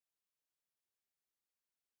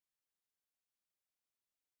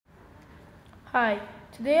Hi,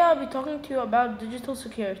 today I'll be talking to you about digital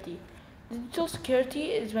security. Digital security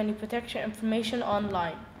is when you protect your information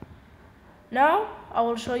online. Now, I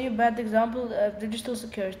will show you a bad example of digital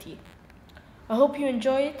security. I hope you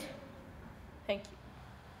enjoy it. Thank you.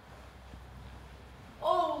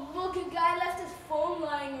 Oh, look, a guy left his phone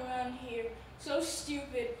lying around here. So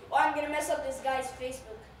stupid. Oh, I'm gonna mess up this guy's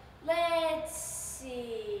Facebook. Let's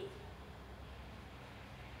see.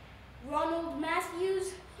 Ronald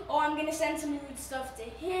Matthews. Oh, I'm gonna send some rude stuff to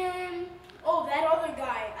him. Oh, that other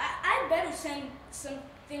guy. I better send some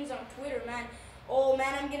things on Twitter, man. Oh,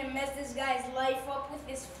 man, I'm gonna mess this guy's life up with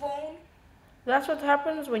this phone. That's what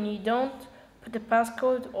happens when you don't put a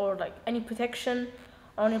passcode or any protection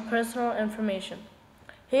on your personal information.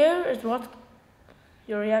 Here is what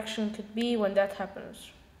your reaction could be when that happens.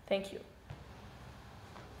 Thank you.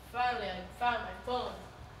 Finally, I found my phone.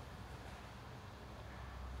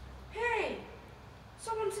 Hey!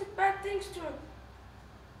 Someone said bad things to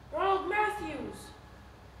Ronald Matthews.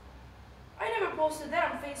 I never posted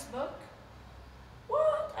that on Facebook.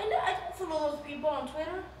 What? I don't follow those people on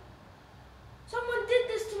Twitter. Someone did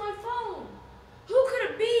this to my phone. Who could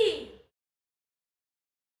it be?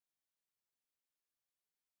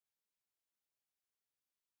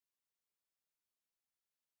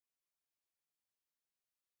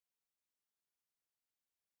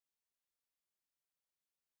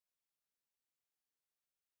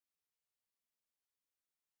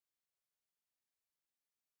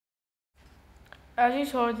 As you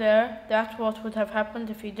saw there, that's what would have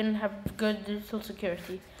happened if you didn't have good digital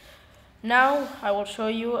security. Now, I will show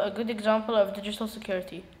you a good example of digital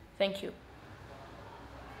security. Thank you.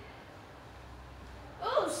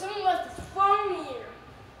 Oh, someone left his phone here.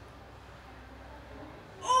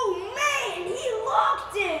 Oh, man, he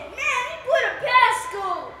locked it. Man, he put a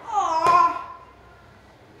passcode. Aww.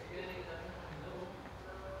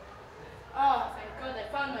 Oh, thank God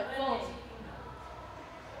I found my phone.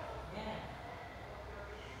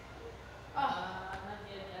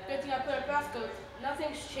 Good thing I put a passcode.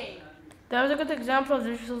 Nothing's changed. That was a good example of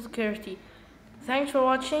digital security. Thanks for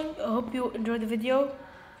watching. I hope you enjoyed the video.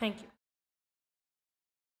 Thank you.